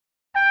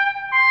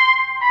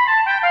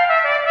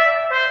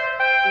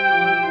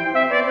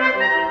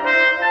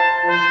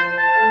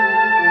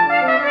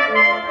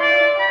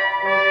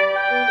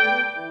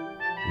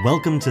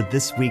Welcome to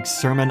this week's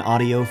sermon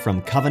audio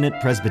from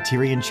Covenant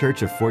Presbyterian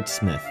Church of Fort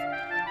Smith.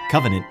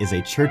 Covenant is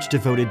a church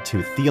devoted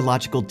to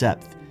theological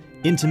depth,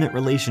 intimate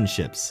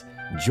relationships,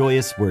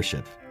 joyous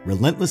worship,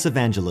 relentless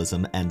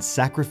evangelism, and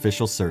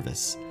sacrificial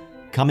service.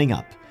 Coming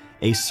up,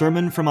 a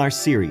sermon from our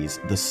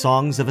series, The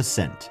Songs of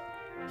Ascent.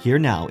 Here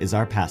now is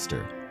our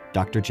pastor,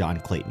 Dr.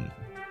 John Clayton.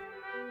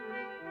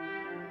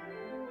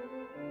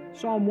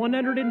 Psalm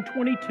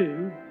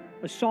 122,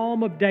 a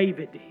psalm of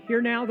David.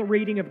 Hear now the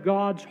reading of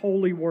God's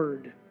holy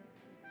word.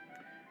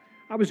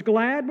 I was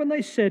glad when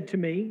they said to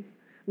me,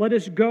 "Let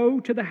us go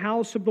to the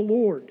house of the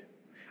Lord.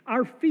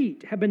 Our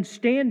feet have been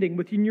standing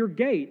within your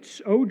gates,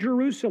 O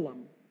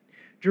Jerusalem.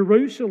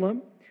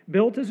 Jerusalem,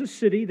 built as a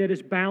city that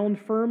is bound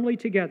firmly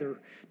together,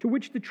 to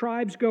which the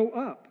tribes go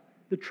up,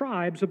 the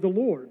tribes of the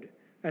Lord,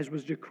 as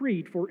was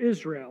decreed for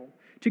Israel,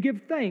 to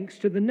give thanks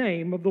to the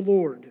name of the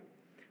Lord.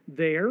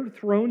 There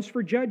thrones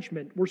for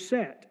judgment were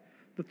set,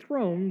 the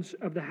thrones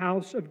of the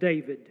house of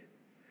David.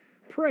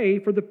 Pray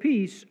for the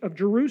peace of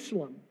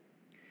Jerusalem.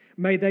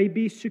 May they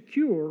be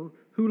secure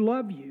who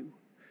love you.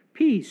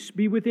 Peace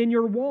be within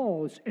your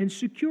walls and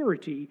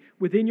security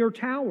within your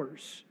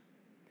towers.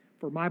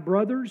 For my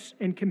brothers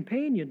and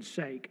companions'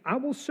 sake, I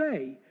will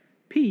say,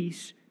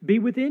 peace be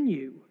within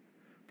you.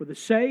 For the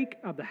sake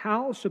of the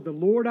house of the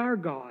Lord our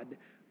God,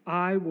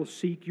 I will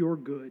seek your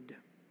good."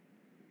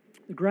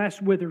 The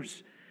grass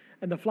withers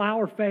and the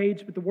flower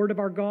fades, but the word of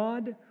our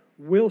God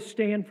will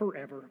stand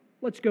forever.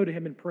 Let's go to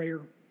Him in prayer.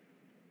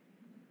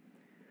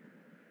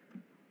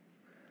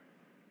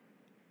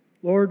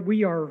 Lord,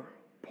 we are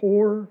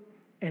poor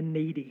and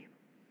needy,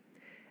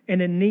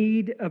 and in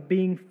need of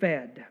being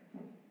fed.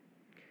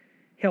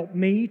 Help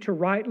me to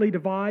rightly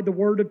divide the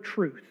word of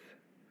truth,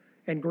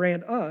 and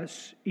grant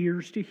us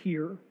ears to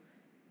hear.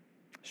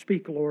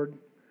 Speak, Lord,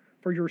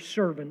 for your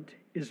servant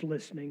is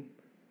listening.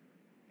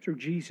 Through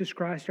Jesus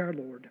Christ our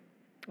Lord.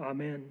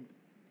 Amen.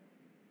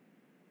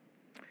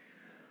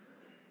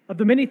 Of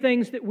the many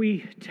things that we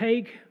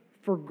take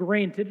for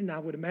granted, and I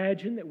would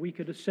imagine that we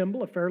could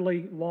assemble a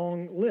fairly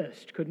long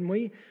list, couldn't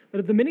we? But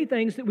of the many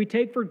things that we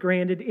take for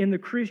granted in the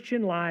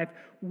Christian life,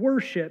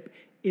 worship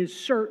is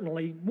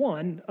certainly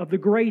one of the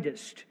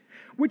greatest,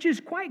 which is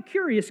quite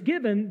curious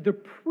given the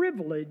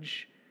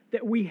privilege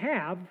that we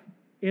have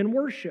in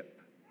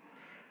worship.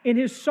 In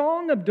his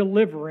Song of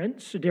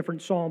Deliverance, a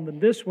different psalm than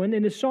this one,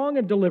 in his Song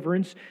of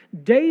Deliverance,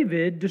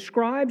 David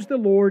describes the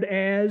Lord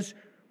as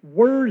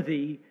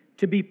worthy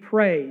to be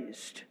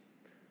praised,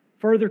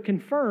 further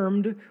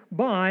confirmed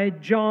by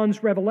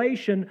John's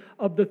revelation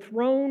of the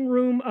throne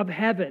room of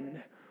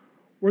heaven,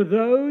 where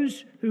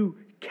those who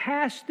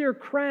cast their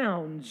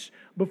crowns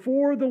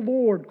before the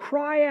Lord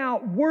cry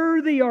out,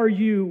 "Worthy are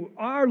you,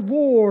 our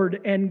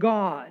Lord and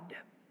God."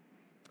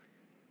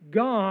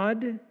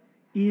 God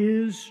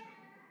is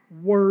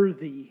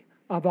worthy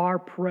of our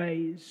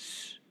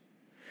praise.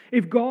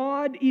 If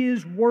God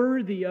is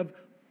worthy of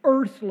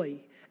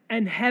earthly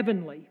and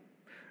heavenly,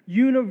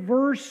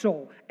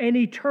 universal and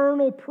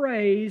eternal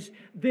praise,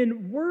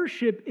 then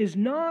worship is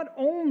not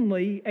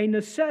only a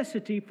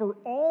necessity for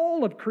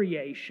all of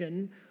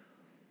creation,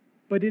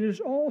 but it is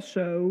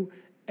also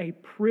a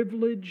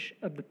privilege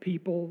of the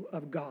people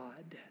of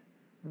God.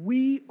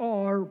 We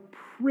are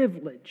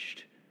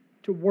privileged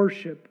to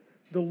worship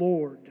the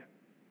Lord.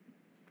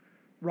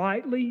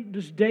 Rightly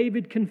does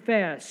David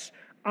confess,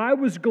 "I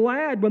was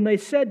glad when they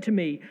said to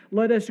me,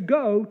 'Let us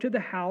go to the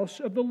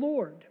house of the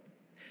Lord.'"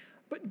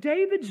 But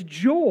David's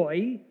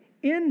joy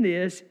in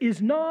this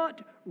is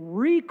not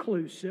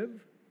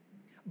reclusive,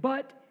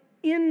 but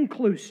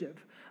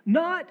inclusive.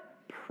 Not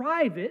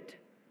private,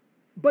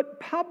 but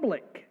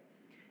public.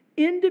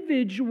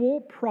 Individual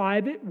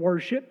private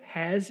worship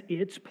has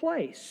its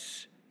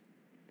place.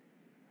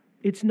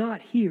 It's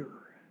not here.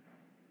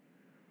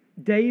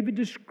 David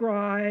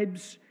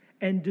describes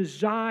and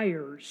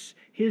desires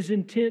his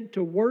intent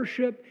to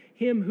worship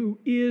Him who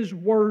is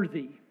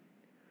worthy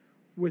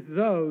with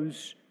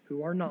those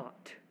who are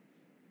not.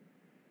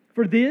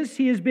 For this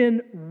he has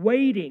been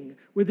waiting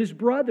with his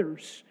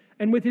brothers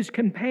and with his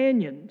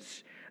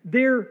companions.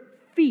 Their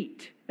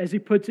feet, as he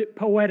puts it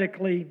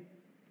poetically,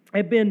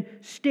 have been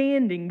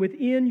standing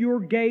within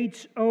your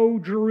gates, O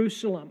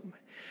Jerusalem.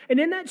 And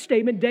in that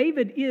statement,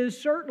 David is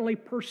certainly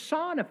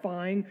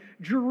personifying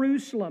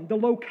Jerusalem, the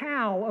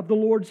locale of the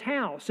Lord's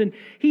house. And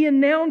he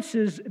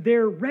announces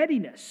their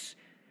readiness.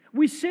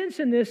 We sense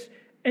in this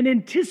an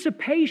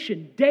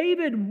anticipation.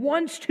 David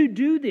wants to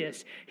do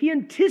this. He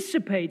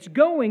anticipates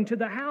going to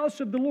the house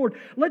of the Lord.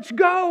 Let's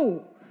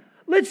go.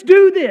 Let's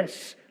do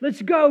this.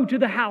 Let's go to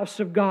the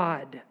house of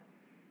God.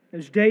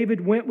 As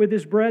David went with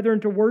his brethren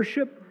to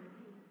worship,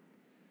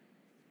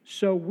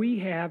 so we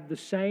have the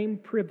same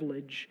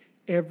privilege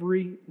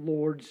every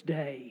Lord's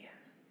Day.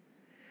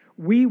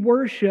 We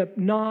worship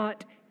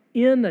not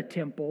in a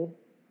temple,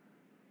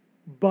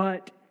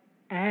 but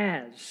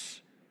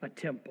as a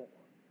temple.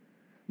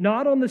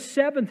 Not on the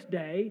seventh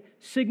day,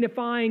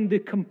 signifying the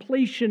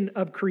completion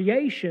of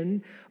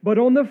creation, but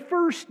on the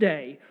first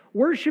day,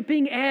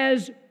 worshiping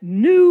as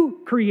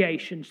new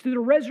creations through the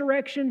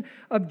resurrection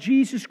of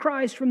Jesus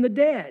Christ from the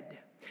dead.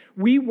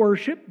 We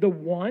worship the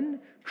one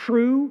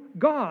true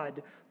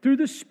God through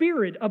the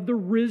Spirit of the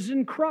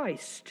risen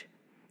Christ.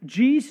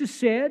 Jesus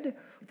said,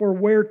 "For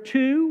where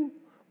 2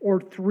 or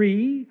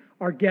 3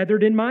 are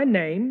gathered in my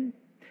name,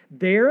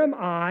 there am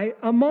I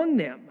among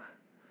them."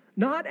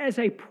 Not as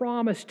a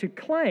promise to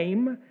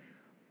claim,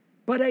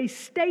 but a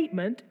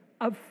statement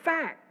of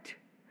fact,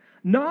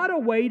 not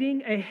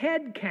awaiting a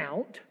head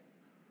count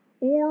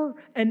or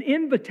an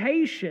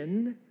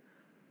invitation,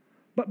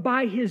 but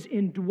by His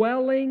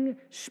indwelling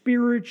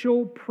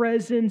spiritual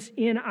presence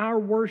in our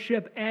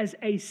worship as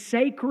a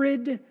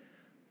sacred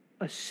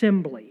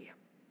assembly,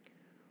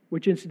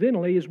 which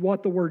incidentally is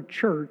what the word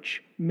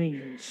church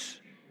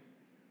means.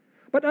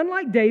 But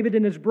unlike David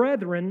and his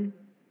brethren,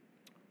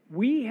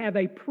 we have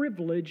a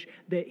privilege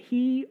that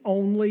he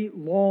only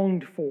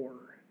longed for.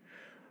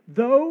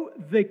 Though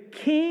the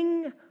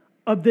king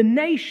of the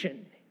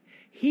nation,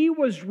 he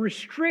was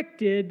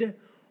restricted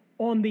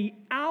on the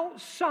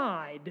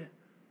outside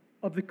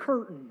of the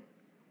curtain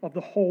of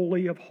the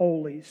Holy of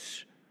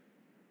Holies,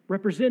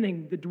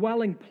 representing the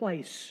dwelling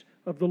place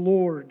of the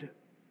Lord.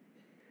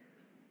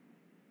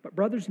 But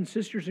brothers and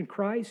sisters in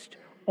Christ,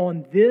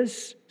 on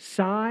this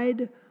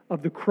side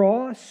of the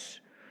cross,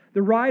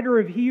 the writer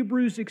of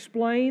Hebrews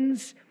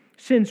explains,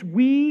 since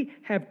we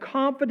have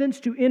confidence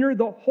to enter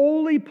the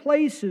holy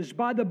places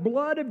by the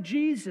blood of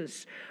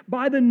Jesus,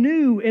 by the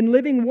new and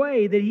living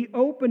way that He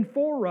opened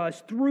for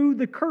us through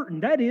the curtain,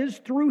 that is,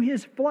 through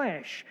His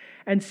flesh.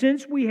 And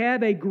since we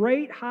have a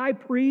great high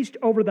priest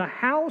over the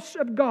house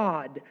of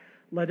God,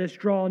 let us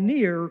draw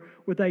near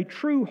with a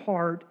true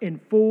heart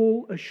and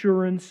full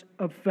assurance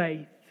of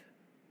faith.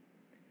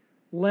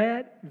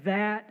 Let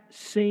that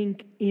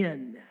sink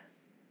in.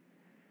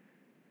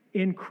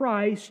 In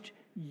Christ,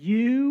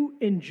 you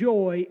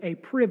enjoy a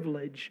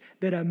privilege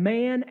that a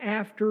man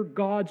after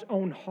God's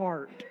own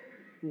heart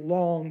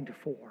longed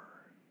for.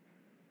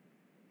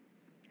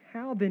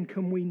 How then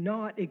can we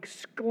not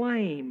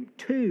exclaim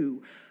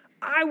too,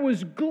 I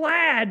was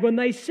glad when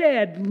they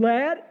said,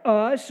 let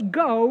us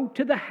go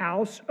to the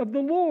house of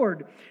the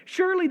Lord.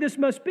 Surely this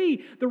must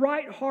be the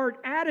right heart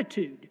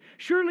attitude.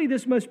 Surely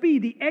this must be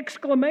the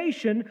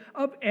exclamation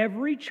of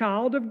every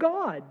child of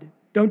God.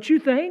 Don't you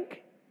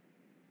think?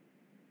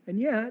 And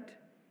yet,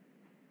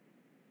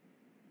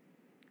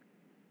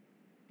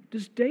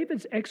 does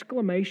David's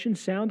exclamation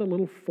sound a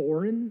little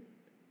foreign?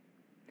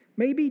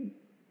 Maybe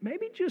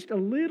just a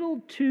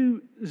little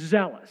too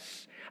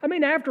zealous. I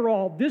mean, after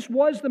all, this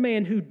was the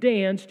man who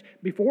danced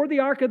before the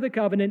Ark of the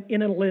Covenant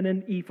in a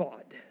linen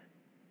ephod,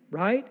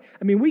 right?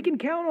 I mean, we can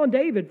count on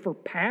David for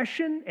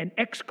passion and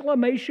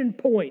exclamation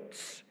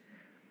points.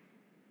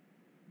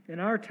 In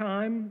our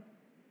time,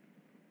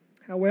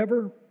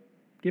 however,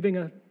 giving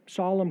a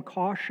solemn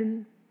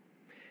caution,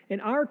 in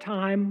our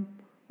time,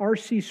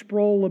 R.C.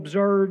 Sproul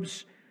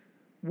observes,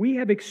 we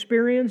have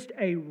experienced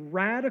a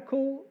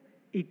radical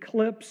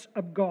eclipse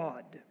of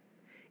God.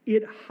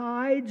 It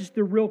hides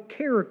the real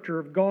character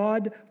of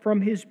God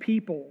from His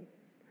people.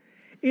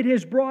 It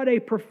has brought a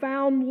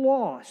profound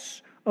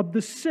loss of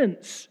the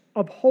sense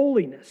of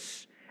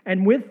holiness,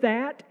 and with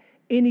that,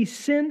 any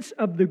sense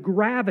of the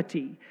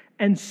gravity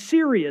and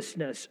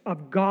seriousness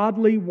of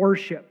godly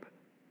worship.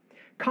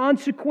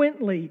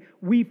 Consequently,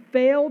 we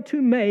fail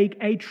to make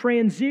a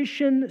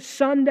transition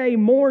Sunday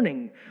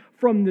morning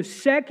from the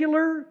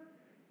secular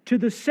to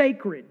the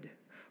sacred,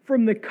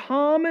 from the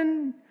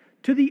common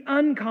to the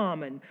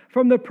uncommon,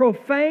 from the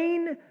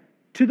profane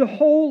to the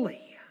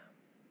holy.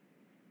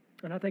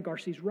 And I think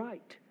R.C.'s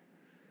right.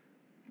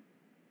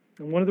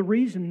 And one of the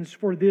reasons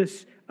for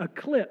this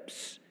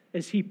eclipse,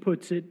 as he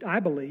puts it, I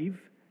believe,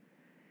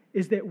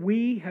 is that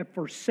we have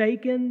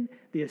forsaken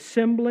the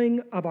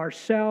assembling of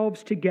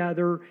ourselves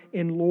together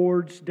in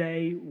Lord's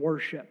Day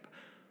worship.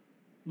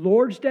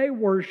 Lord's Day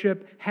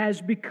worship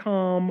has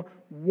become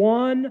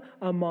one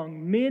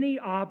among many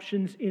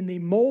options in the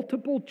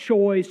multiple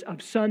choice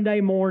of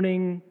Sunday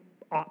morning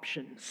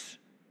options.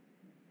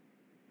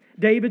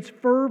 David's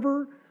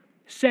fervor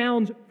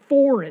sounds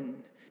foreign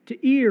to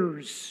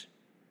ears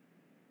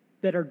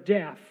that are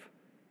deaf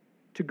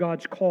to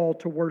God's call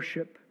to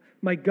worship.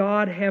 May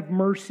God have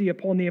mercy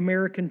upon the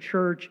American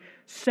church,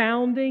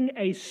 sounding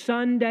a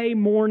Sunday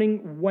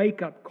morning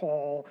wake-up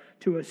call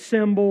to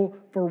assemble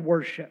for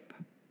worship.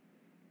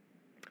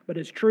 But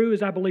as true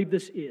as I believe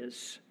this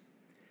is,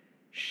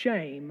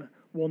 shame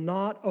will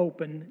not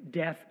open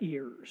deaf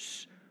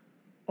ears.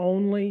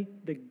 Only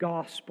the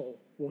gospel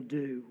will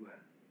do.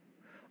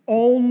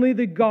 Only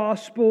the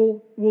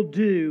gospel will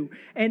do.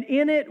 And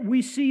in it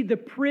we see the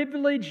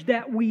privilege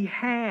that we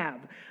have,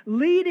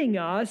 leading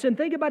us, and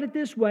think about it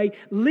this way,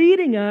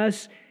 leading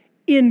us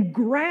in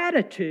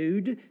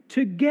gratitude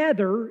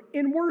together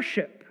in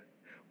worship.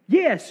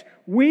 Yes,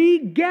 we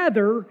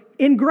gather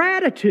in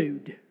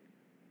gratitude.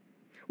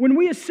 When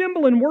we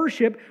assemble in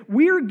worship,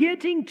 we're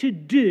getting to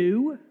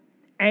do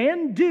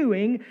and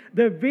doing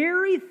the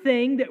very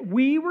thing that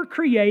we were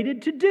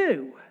created to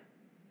do.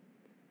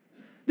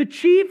 The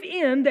chief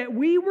end that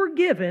we were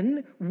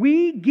given,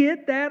 we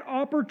get that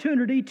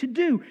opportunity to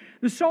do.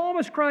 The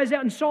psalmist cries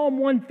out in Psalm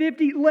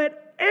 150,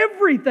 let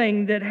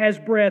everything that has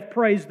breath,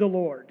 praise the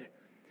Lord.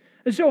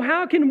 And so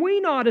how can we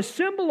not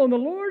assemble on the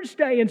Lord's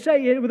Day and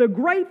say with a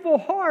grateful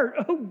heart,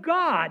 oh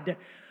God,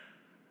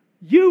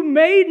 you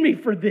made me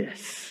for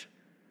this.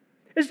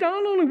 It's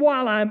not only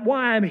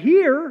why I'm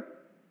here,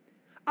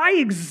 I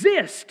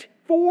exist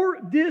for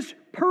this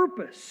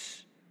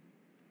purpose.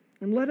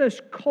 And let us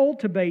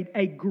cultivate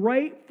a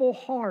grateful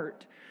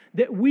heart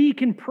that we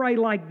can pray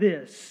like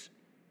this.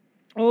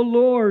 Oh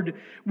Lord,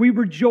 we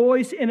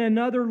rejoice in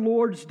another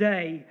Lord's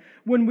Day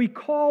when we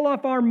call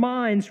off our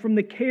minds from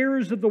the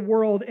cares of the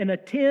world and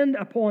attend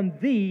upon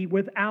Thee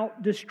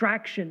without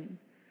distraction.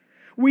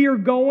 We are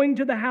going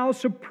to the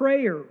house of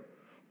prayer.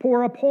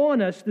 Pour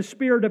upon us the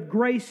spirit of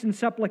grace and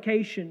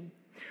supplication.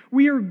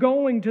 We are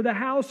going to the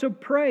house of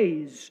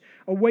praise.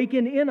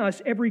 Awaken in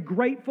us every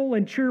grateful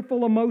and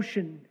cheerful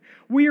emotion.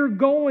 We are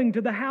going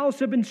to the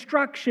house of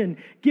instruction.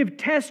 Give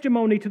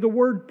testimony to the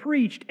word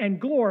preached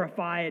and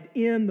glorify it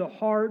in the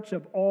hearts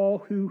of all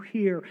who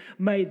hear.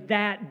 May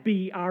that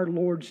be our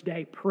Lord's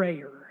Day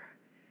prayer.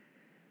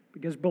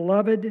 Because,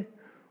 beloved,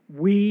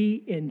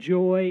 we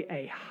enjoy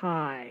a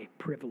high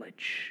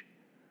privilege.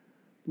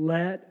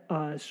 Let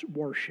us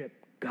worship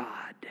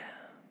God.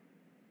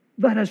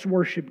 Let us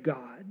worship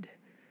God.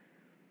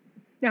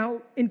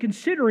 Now, in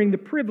considering the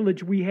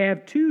privilege we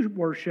have to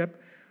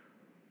worship,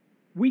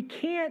 we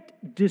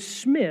can't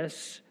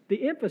dismiss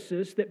the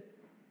emphasis that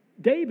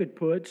David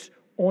puts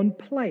on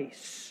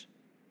place.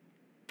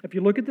 If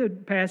you look at the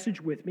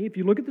passage with me, if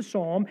you look at the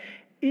psalm,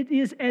 it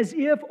is as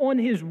if on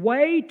his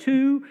way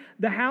to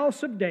the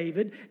house of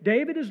David,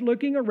 David is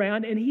looking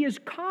around and he is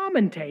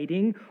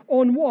commentating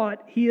on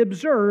what he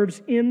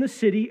observes in the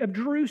city of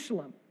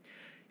Jerusalem.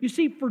 You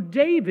see, for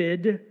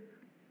David,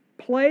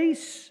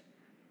 place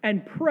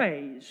and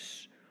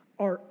praise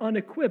are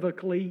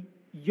unequivocally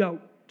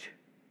yoked.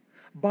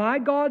 By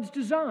God's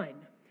design,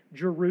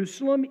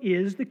 Jerusalem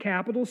is the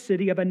capital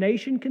city of a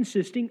nation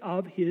consisting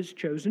of His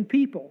chosen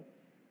people.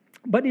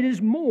 But it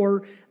is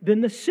more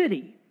than the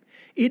city.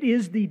 It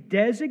is the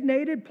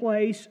designated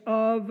place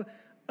of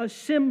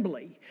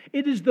assembly.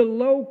 It is the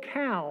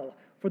locale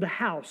for the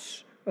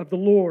house of the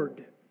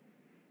Lord.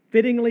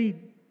 Fittingly,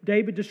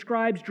 David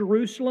describes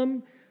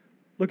Jerusalem.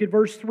 Look at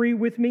verse 3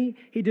 with me.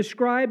 He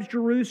describes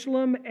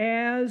Jerusalem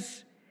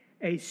as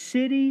a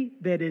city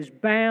that is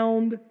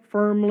bound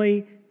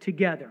firmly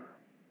together.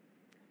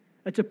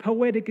 That's a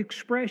poetic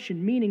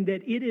expression, meaning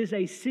that it is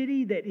a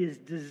city that is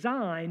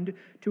designed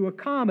to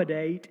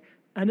accommodate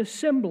an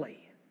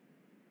assembly.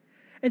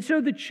 And so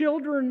the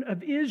children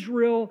of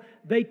Israel,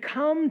 they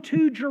come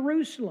to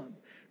Jerusalem,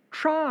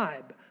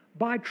 tribe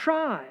by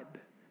tribe,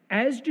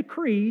 as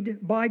decreed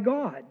by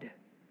God.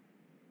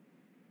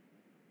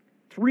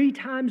 3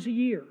 times a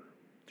year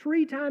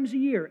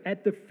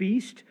at the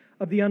Feast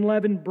of the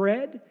Unleavened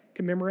Bread,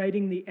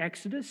 commemorating the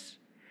Exodus,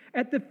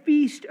 at the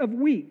Feast of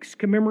Weeks,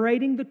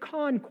 commemorating the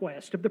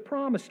conquest of the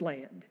Promised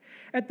Land,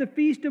 at the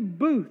Feast of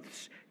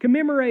Booths,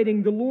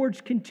 commemorating the Lord's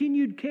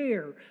continued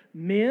care,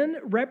 men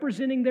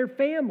representing their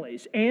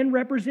families and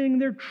representing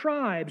their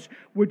tribes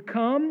would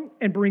come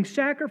and bring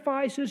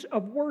sacrifices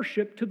of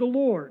worship to the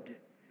Lord,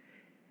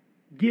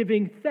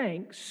 giving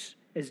thanks,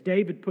 as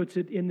David puts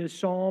it in this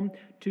psalm,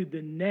 to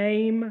the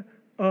name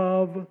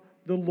of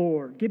the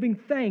Lord. Giving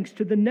thanks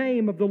to the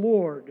name of the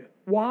Lord.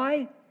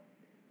 Why?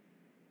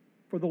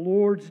 For the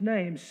Lord's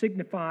name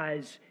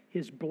signifies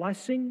His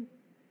blessing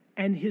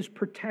and His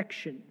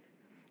protection,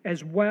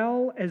 as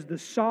well as the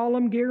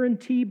solemn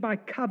guarantee by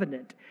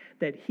covenant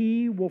that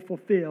He will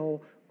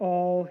fulfill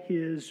all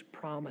His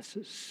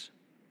promises.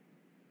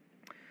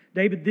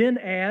 David then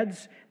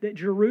adds that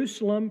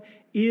Jerusalem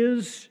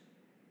is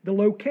the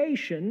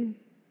location,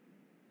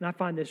 and I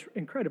find this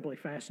incredibly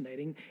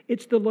fascinating,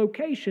 it's the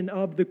location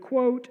of the,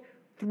 quote,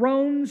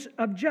 thrones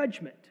of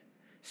judgment,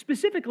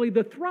 specifically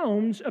the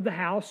thrones of the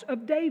house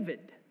of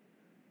David.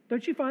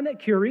 Don't you find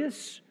that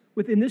curious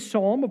within this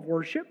psalm of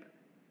worship?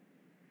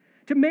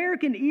 To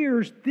American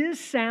ears, this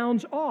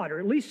sounds odd, or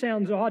at least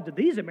sounds odd to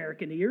these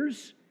American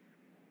ears.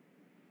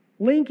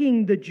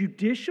 Linking the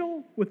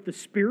judicial with the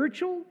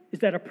spiritual, is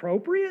that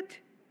appropriate?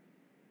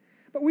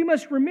 But we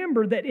must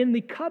remember that in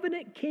the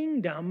covenant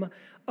kingdom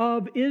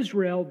of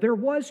Israel, there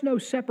was no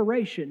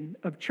separation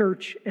of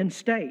church and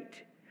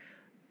state.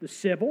 The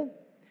civil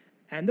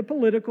and the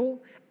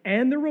political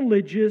and the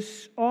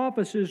religious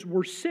offices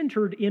were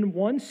centered in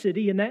one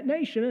city in that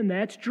nation, and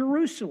that's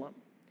Jerusalem.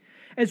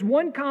 As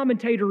one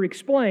commentator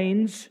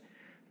explains,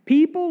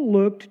 people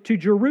looked to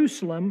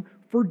Jerusalem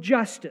for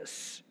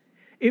justice.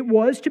 It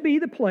was to be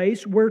the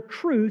place where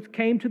truth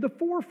came to the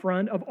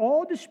forefront of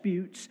all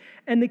disputes,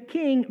 and the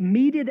king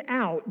meted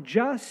out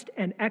just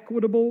and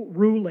equitable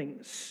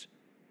rulings.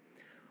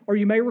 Or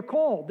you may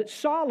recall that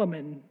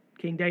Solomon,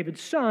 King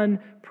David's son,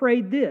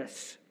 prayed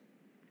this: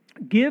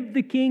 "Give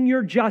the king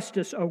your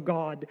justice, O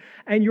God,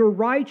 and your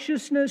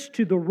righteousness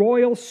to the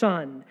royal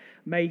son.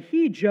 May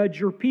he judge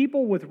your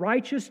people with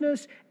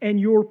righteousness and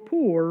your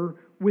poor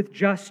with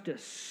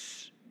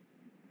justice."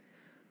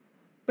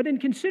 But in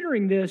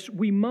considering this,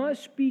 we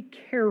must be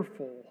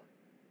careful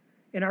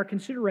in our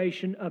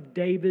consideration of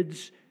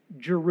David's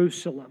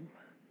Jerusalem.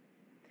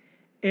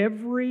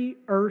 Every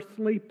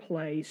earthly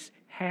place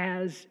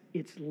has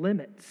its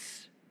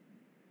limits.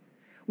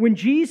 When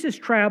Jesus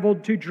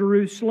traveled to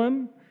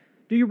Jerusalem,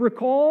 do you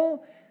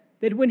recall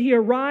that when he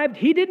arrived,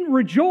 he didn't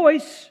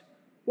rejoice?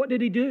 What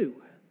did he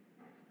do?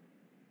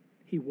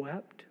 He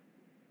wept.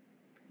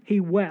 He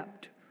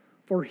wept,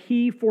 for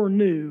he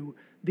foreknew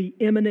the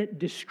imminent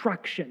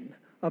destruction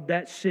of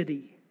that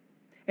city.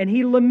 And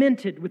he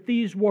lamented with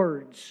these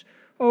words,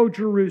 "O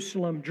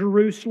Jerusalem,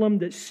 Jerusalem,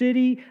 that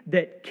city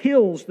that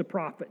kills the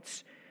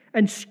prophets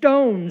and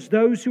stones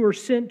those who are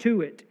sent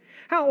to it.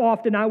 How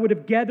often I would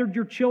have gathered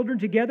your children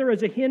together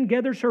as a hen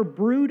gathers her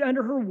brood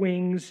under her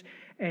wings,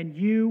 and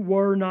you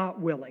were not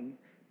willing.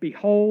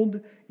 Behold,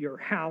 your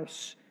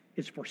house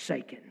is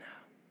forsaken."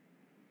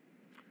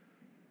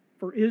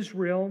 For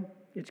Israel,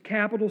 its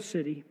capital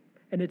city,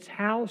 and its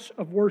house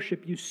of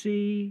worship, you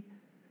see,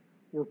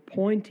 were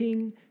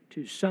pointing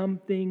to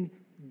something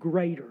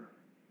greater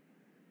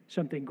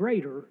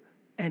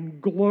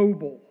and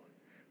global,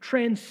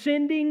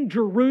 transcending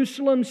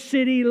Jerusalem's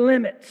city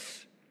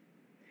limits.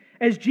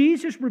 As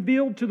Jesus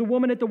revealed to the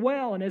woman at the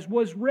well, and as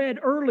was read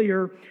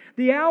earlier,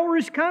 the hour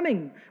is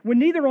coming when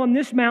neither on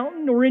this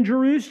mountain nor in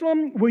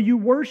Jerusalem will you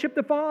worship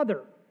the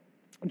Father.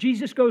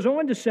 Jesus goes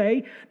on to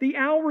say, the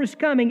hour is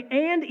coming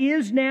and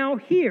is now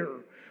here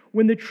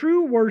when the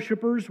true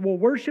worshipers will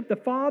worship the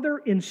Father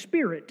in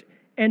spirit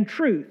and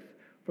truth,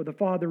 for the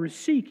Father is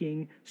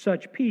seeking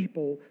such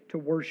people to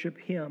worship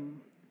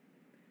Him.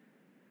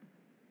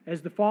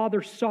 As the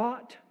Father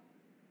sought,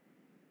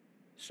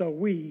 so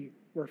we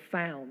were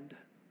found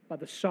by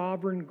the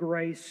sovereign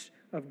grace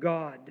of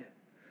God,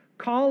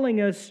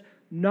 calling us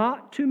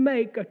not to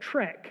make a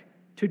trek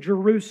to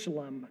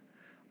Jerusalem,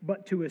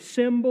 but to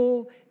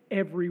assemble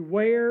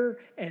everywhere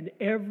and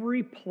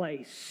every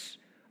place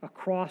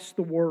across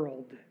the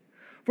world.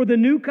 For the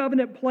new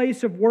covenant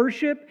place of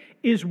worship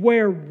is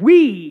where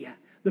we,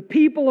 the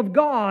people of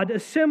God,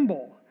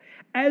 assemble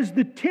as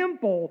the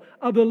temple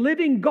of the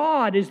living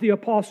God, as the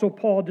Apostle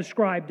Paul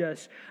described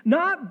us,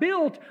 not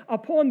built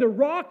upon the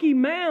rocky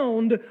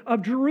mound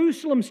of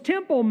Jerusalem's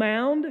Temple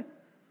Mound,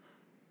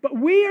 but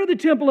we are the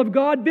temple of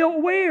God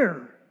built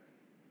where?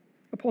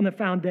 Upon the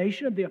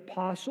foundation of the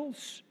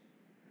apostles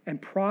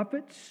and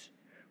prophets,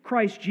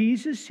 Christ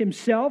Jesus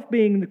Himself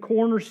being the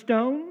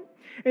cornerstone,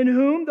 in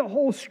whom the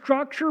whole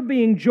structure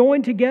being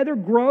joined together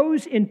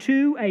grows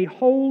into a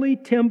holy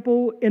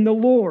temple in the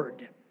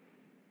Lord.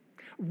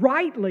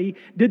 Rightly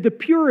did the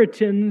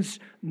Puritans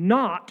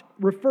not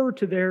refer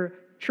to their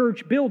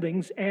church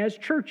buildings as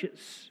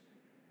churches.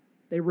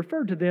 They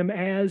referred to them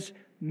as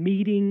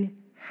meeting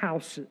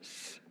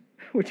houses,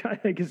 which I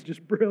think is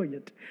just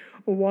brilliant.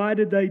 Why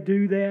did they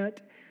do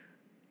that?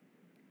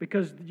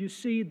 Because you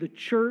see, the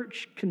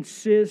church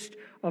consists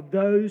of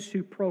those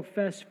who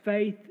profess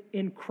faith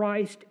in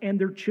Christ and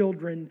their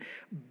children,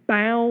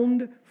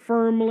 bound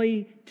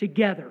firmly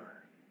together,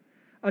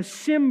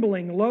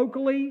 assembling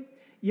locally,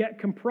 yet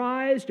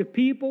comprised of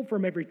people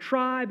from every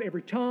tribe,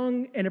 every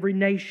tongue, and every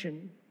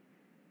nation.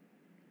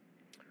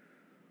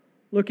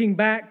 Looking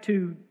back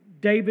to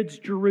David's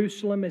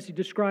Jerusalem, as he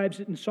describes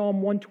it in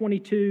Psalm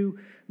 122,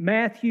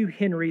 Matthew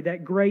Henry,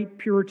 that great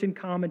Puritan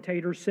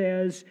commentator,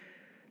 says,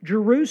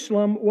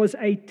 Jerusalem was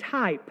a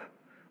type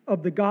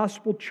of the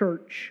gospel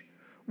church,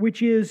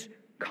 which is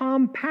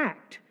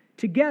compact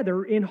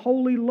together in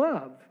holy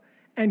love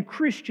and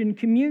Christian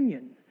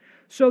communion,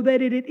 so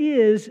that it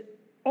is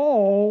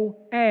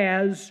all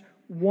as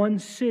one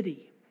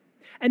city.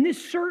 And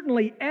this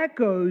certainly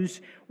echoes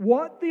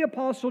what the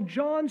Apostle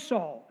John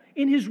saw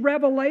in his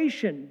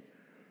revelation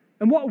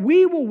and what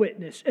we will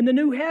witness in the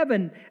new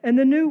heaven and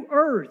the new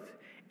earth.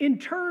 In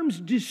terms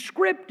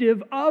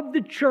descriptive of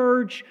the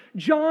church,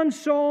 John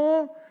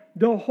saw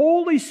the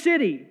holy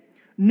city,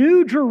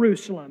 New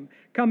Jerusalem,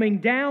 coming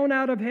down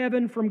out of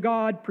heaven from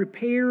God,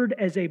 prepared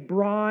as a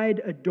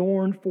bride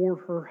adorned for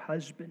her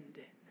husband.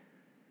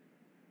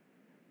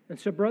 And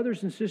so,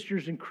 brothers and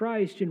sisters in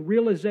Christ, in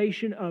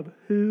realization of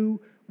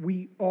who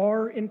we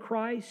are in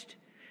Christ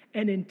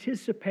and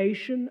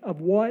anticipation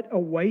of what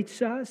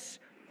awaits us,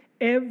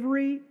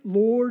 every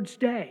Lord's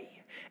Day,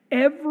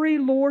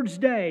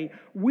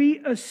 we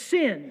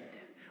ascend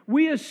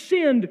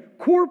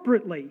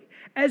corporately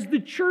as the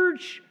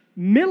church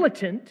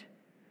militant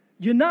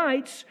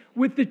unites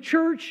with the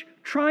church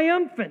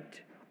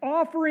triumphant,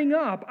 offering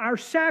up our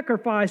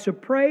sacrifice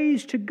of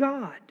praise to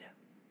God.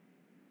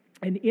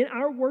 And in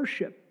our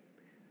worship,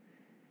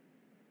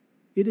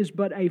 it is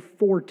but a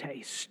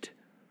foretaste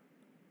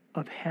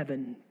of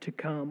heaven to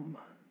come.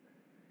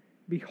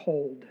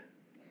 Behold,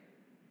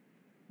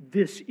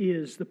 this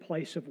is the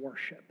place of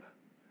worship.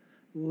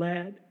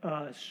 Let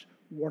us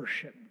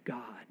worship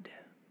God.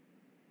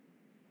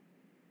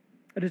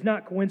 It is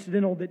not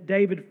coincidental that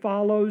David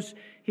follows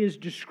his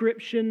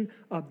description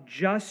of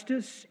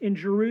justice in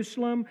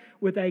Jerusalem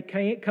with a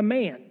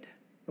command.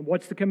 And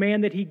what's the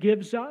command that he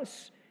gives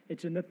us?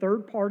 It's in the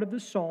third part of the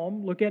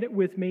psalm. Look at it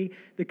with me.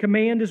 The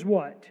command is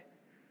what?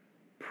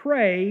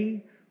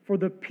 Pray for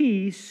the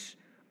peace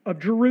of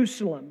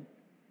Jerusalem.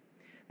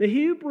 The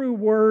Hebrew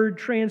word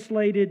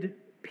translated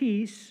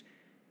peace,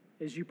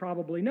 as you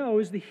probably know,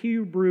 is the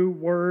Hebrew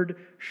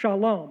word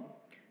shalom.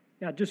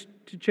 Now, just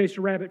to chase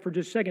a rabbit for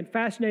just a second,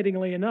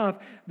 fascinatingly enough,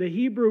 the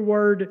Hebrew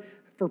word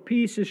for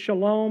peace is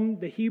shalom.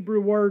 The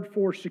Hebrew word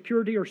for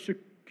security or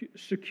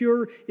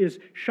secure is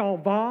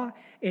shalva.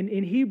 And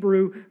in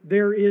Hebrew,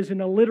 there is an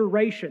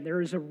alliteration.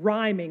 There is a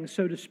rhyming,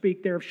 so to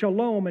speak, there of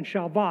shalom and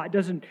shalva. It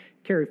doesn't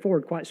carry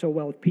forward quite so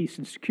well with peace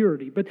and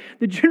security. But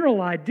the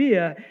general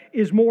idea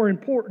is more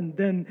important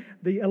than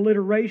the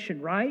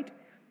alliteration, right?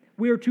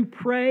 We are to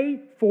pray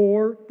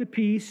for the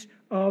peace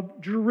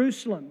of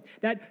Jerusalem.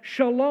 That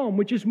shalom,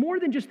 which is more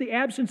than just the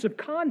absence of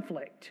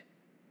conflict.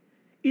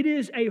 It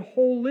is a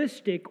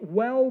holistic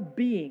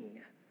well-being.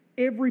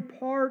 Every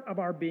part of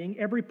our being,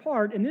 every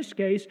part, in this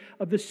case,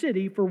 of the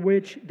city for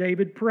which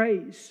David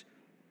prays.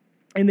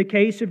 In the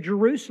case of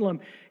Jerusalem,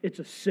 it's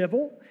a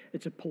civil,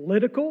 it's a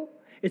political,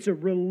 it's a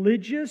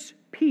religious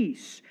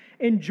peace,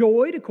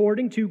 enjoyed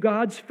according to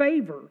God's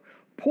favor,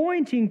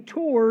 pointing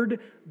toward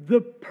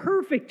the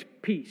perfect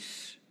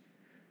peace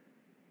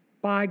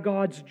by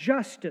God's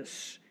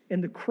justice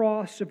in the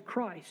cross of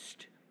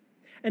Christ,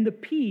 and the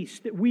peace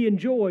that we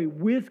enjoy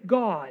with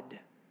God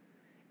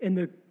in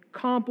the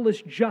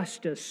accomplished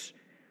justice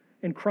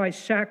in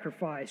Christ's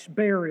sacrifice,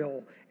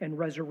 burial, and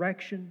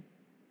resurrection.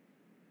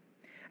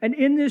 And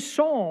in this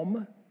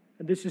psalm,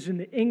 and this is in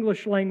the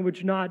English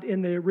language, not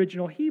in the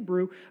original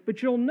Hebrew,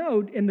 but you'll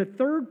note in the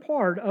third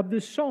part of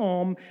this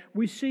psalm,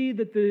 we see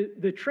that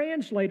the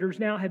translators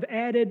now have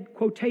added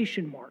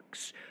quotation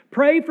marks.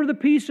 Pray for the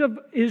peace of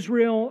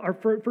Israel, or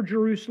for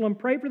Jerusalem.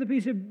 Pray for the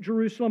peace of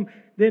Jerusalem,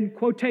 then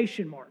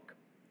quotation mark.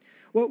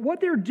 Well,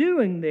 what they're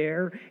doing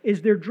there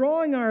is they're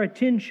drawing our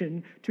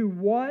attention to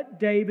what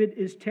David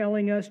is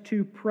telling us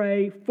to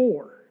pray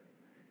for.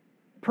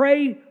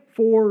 Pray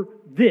for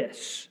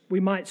this, we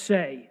might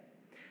say.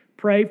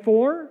 Pray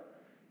for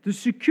the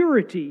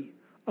security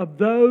of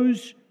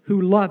those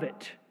who love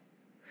it.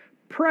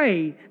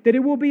 Pray that it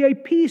will be a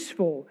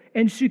peaceful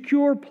and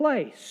secure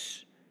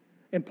place.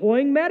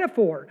 Employing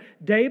metaphor,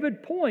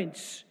 David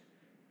points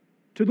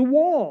to the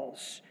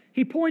walls.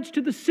 He points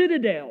to the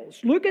citadels.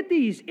 Look at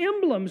these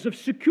emblems of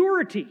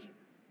security.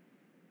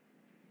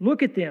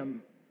 Look at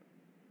them.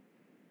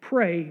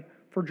 Pray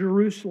for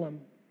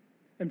Jerusalem.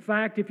 In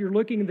fact, if you're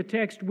looking at the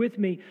text with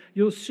me,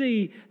 you'll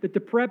see that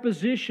the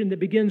preposition that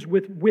begins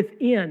with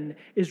within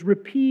is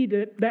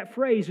repeated, that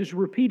phrase is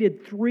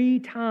repeated 3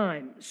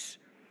 times.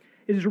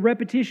 It is a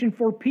repetition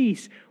for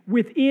peace.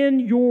 Within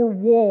your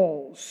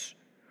walls,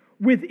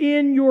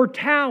 within your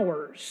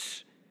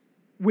towers,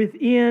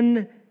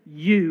 within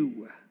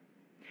you.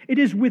 It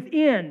is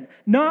within,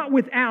 not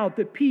without,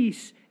 that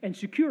peace and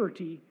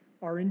security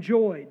are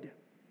enjoyed.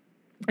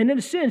 And in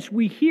a sense,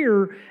 we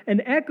hear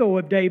an echo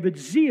of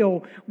David's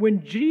zeal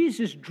when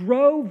Jesus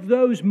drove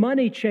those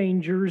money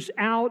changers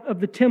out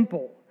of the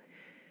temple.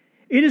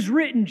 It is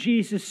written,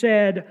 Jesus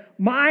said,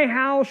 "My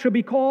house shall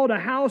be called a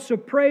house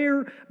of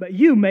prayer, but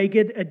you make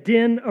it a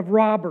den of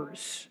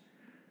robbers."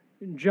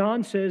 And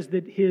John says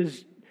that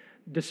his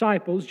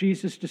disciples,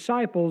 Jesus'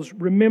 disciples,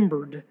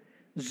 remembered,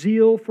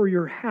 "Zeal for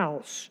your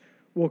house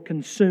will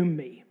consume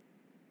me."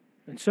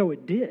 And so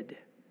it did.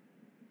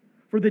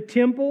 For the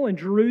temple in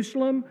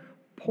Jerusalem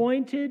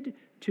pointed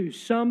to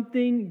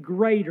something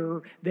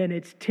greater than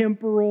its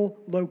temporal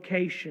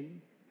location.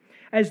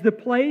 As the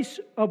place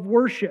of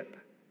worship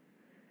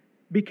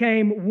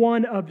became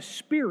one of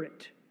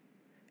spirit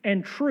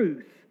and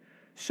truth,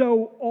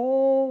 so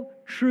all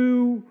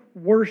true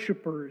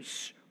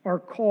worshipers are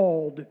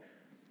called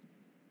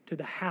to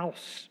the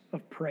house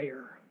of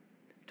prayer,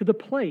 to the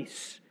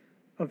place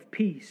of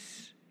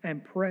peace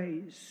and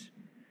praise.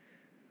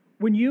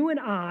 When you and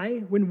I,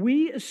 when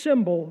we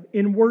assemble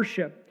in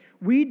worship,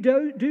 we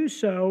do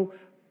so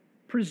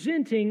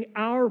presenting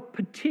our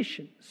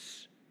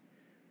petitions,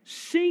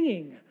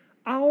 singing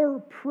our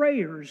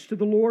prayers to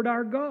the Lord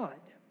our God.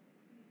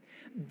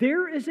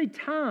 There is a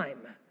time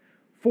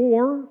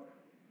for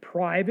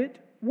private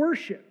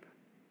worship.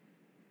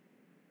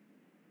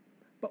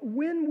 But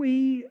when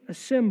we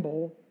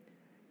assemble,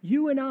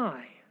 you and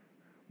I,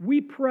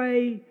 we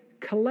pray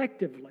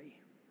collectively.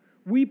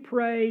 We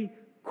pray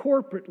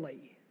corporately.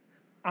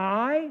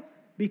 I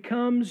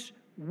becomes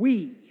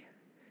we.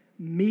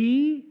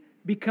 Me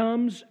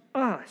becomes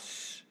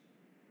us.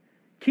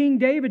 King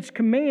David's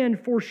command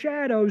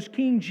foreshadows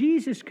King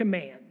Jesus'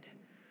 command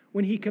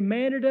when he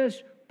commanded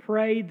us,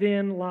 "Pray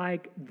then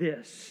like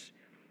this,"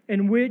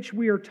 in which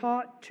we are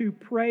taught to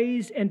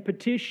praise and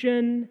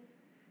petition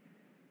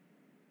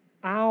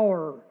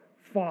our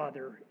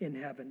Father in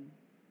heaven.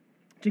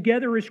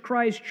 Together as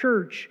Christ's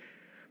church,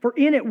 for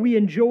in it we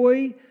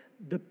enjoy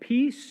the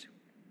peace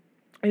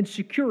and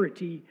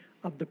security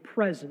of the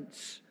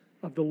presence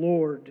of the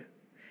Lord.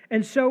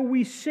 And so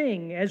we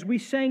sing, as we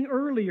sang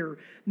earlier,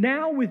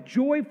 now with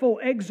joyful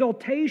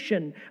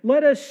exultation,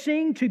 let us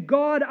sing to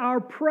God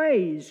our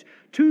praise,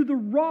 to the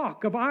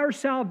rock of our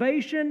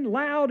salvation,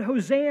 loud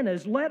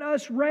hosannas let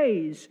us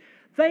raise.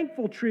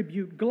 Thankful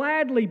tribute,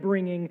 gladly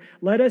bringing,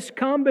 let us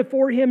come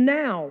before Him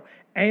now,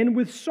 and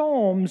with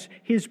psalms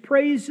His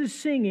praises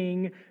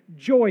singing,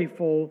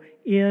 joyful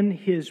in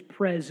His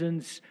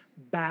presence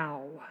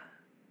bow.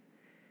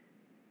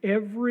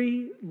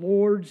 Every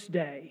Lord's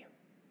Day,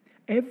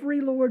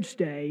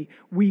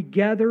 we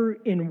gather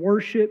in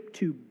worship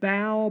to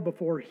bow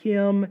before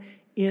Him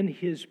in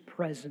His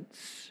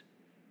presence.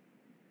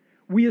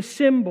 We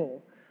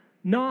assemble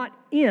not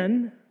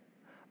in,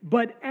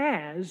 but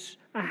as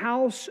a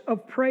house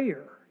of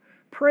prayer,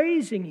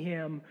 praising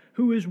Him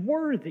who is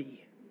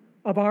worthy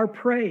of our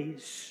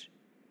praise.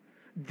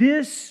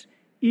 This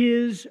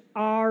is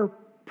our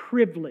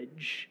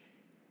privilege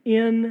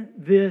in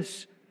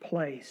this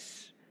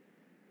place.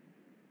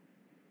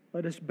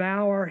 Let us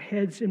bow our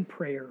heads in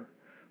prayer,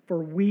 for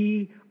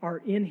we are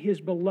in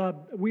His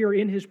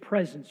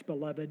presence,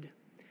 beloved.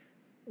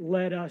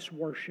 Let us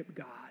worship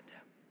God.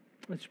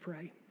 Let's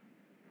pray.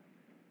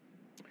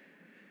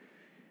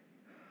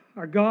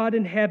 Our God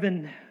in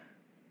heaven,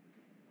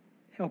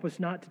 help us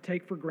not to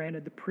take for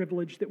granted the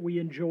privilege that we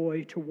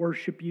enjoy to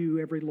worship You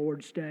every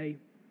Lord's Day.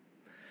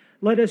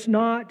 Let us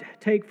not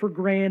take for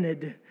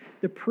granted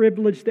the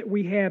privilege that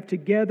we have to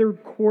gather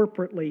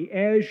corporately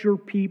as Your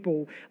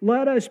people.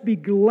 Let us be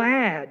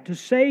glad to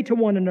say to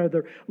one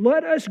another,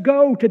 let us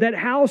go to that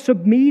house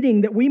of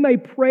meeting that we may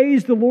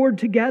praise the Lord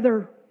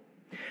together.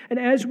 And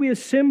as we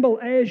assemble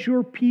as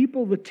Your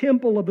people, the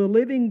temple of the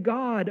living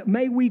God,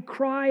 may we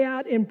cry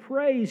out in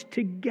praise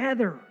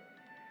together,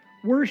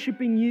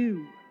 worshiping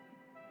You.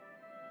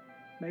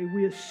 May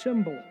we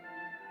assemble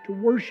to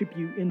worship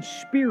You in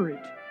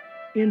spirit,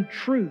 in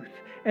truth,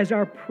 as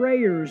our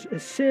prayers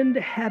ascend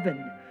to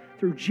heaven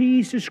through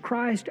Jesus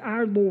Christ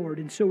our Lord.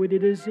 And so it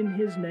is in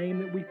His name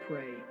that we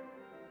pray.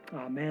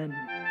 Amen.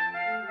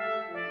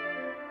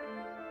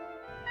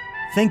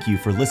 Thank you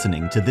for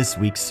listening to this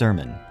week's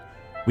sermon.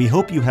 We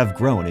hope you have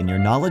grown in your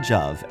knowledge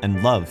of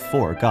and love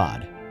for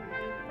God.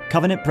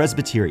 Covenant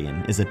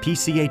Presbyterian is a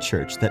PCA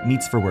church that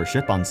meets for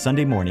worship on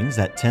Sunday mornings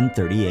at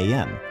 10:30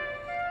 a.m.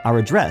 Our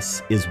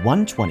address is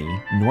 120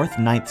 North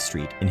 9th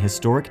Street in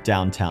historic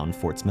downtown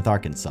Fort Smith,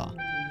 Arkansas.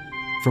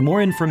 For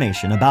more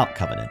information about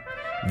Covenant,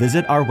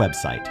 visit our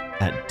website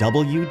at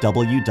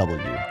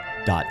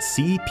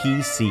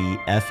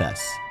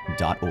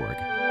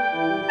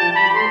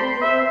www.cpcfs.org.